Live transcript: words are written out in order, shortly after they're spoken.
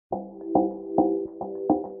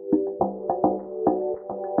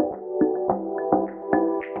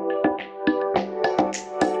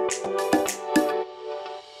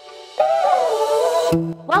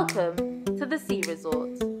Sea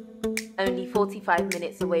Resort. Only 45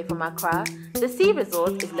 minutes away from Accra, the Sea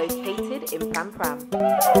Resort is located in Prampram.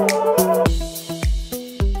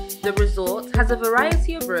 The resort has a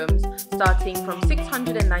variety of rooms starting from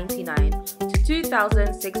 699 to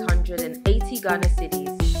 2,680 Ghana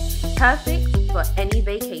cedis, perfect for any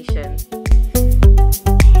vacation.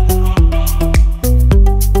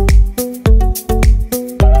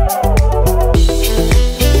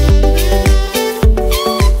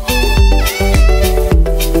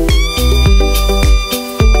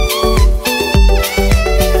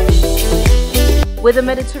 With a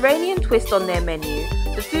Mediterranean twist on their menu,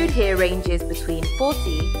 the food here ranges between 40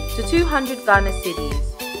 to 200 Ghana cedis.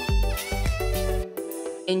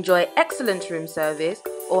 Enjoy excellent room service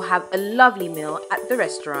or have a lovely meal at the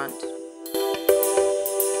restaurant.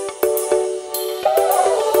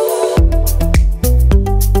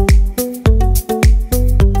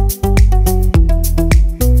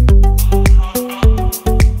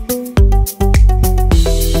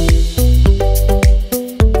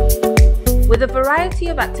 With a variety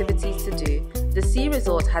of activities to do, the Sea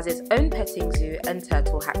Resort has its own petting zoo and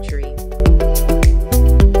turtle hatchery.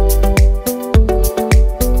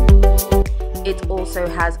 It also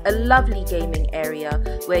has a lovely gaming area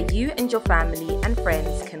where you and your family and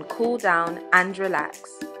friends can cool down and relax.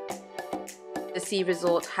 The Sea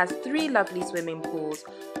Resort has 3 lovely swimming pools,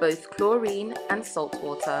 both chlorine and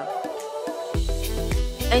saltwater.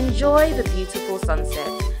 Enjoy the beautiful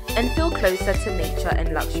sunset and feel closer to nature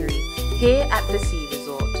and luxury here at the Sea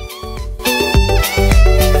Resort.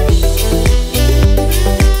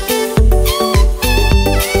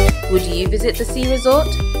 Would you visit the Sea Resort?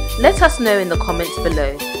 Let us know in the comments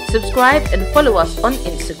below. Subscribe and follow us on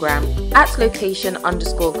Instagram at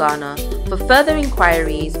 @location_Ghana for further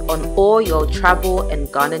inquiries on all your travel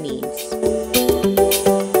and Ghana needs.